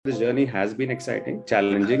This journey has been exciting,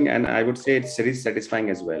 challenging, and I would say it's very satisfying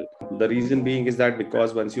as well. The reason being is that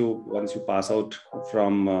because once you pass out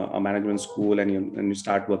from a management school and you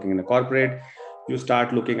start working in a corporate, you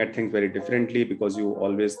start looking at things very differently because you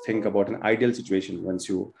always think about an ideal situation once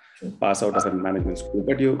you pass out of a management school.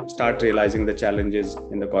 But you start realizing the challenges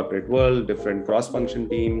in the corporate world, different cross-function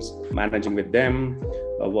teams, managing with them,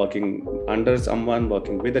 working under someone,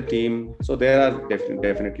 working with a team. So there are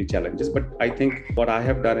definitely challenges. But I think what I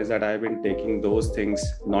have done is that I've been taking those things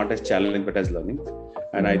not as challenge but as learning.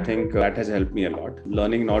 And I think that has helped me a lot.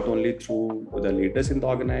 Learning not only through the leaders in the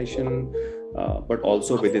organization, but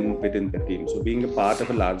also within the team. So being a part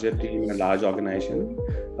of a larger team, a large organization,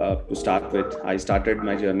 to start with, I started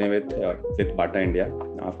my journey with Bata India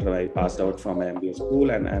after I passed out from my MBA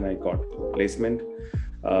school and I got placement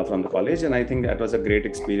from the college. And I think that was a great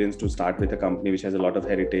experience to start with a company which has a lot of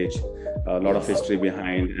heritage, a lot of history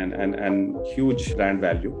behind, and huge brand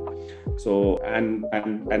value. So and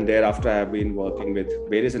thereafter I have been working with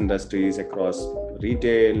various industries across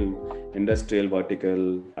retail, industrial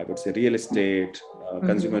vertical, I would say real estate,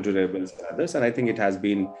 consumer durables, and others. And I think it has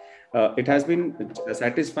been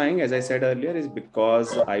satisfying, as I said earlier, is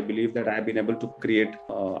because I believe that I have been able to create,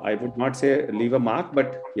 I would not say leave a mark,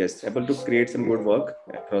 but yes, able to create some good work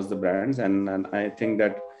across the brands. And I think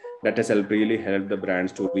that has really helped the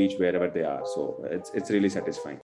brands to reach wherever they are. So it's really satisfying.